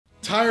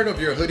Tired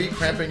of your hoodie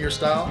cramping your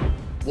style?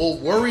 Well,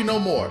 worry no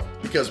more,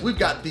 because we've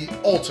got the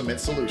ultimate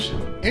solution.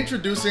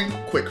 Introducing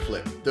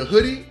Quikflip, the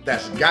hoodie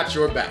that's got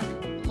your back.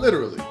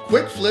 Literally.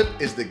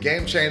 Quikflip is the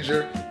game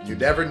changer you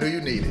never knew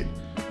you needed.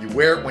 You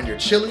wear it when you're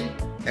chilly,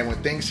 and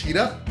when things heat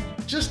up,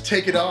 just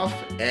take it off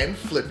and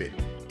flip it.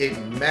 It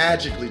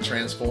magically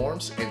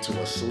transforms into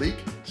a sleek,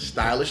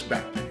 stylish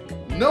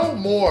backpack. No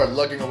more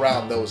lugging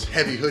around those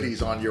heavy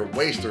hoodies on your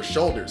waist or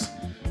shoulders.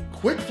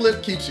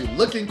 Quikflip keeps you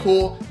looking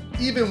cool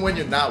even when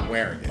you're not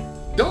wearing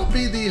it. Don't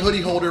be the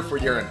hoodie holder for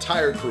your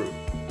entire crew.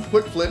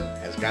 Quikflip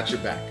has got your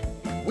back.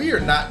 We are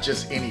not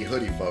just any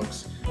hoodie,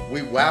 folks. We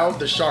wowed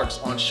the sharks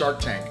on Shark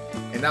Tank,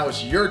 and now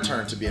it's your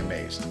turn to be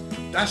amazed.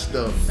 That's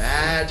the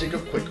magic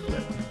of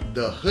Quikflip,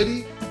 the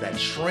hoodie that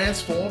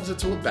transforms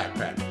into a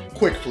backpack.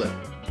 Quikflip,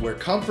 where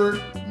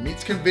comfort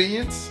meets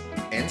convenience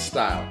and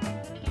style.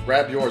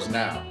 Grab yours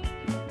now.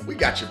 We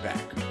got your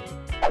back.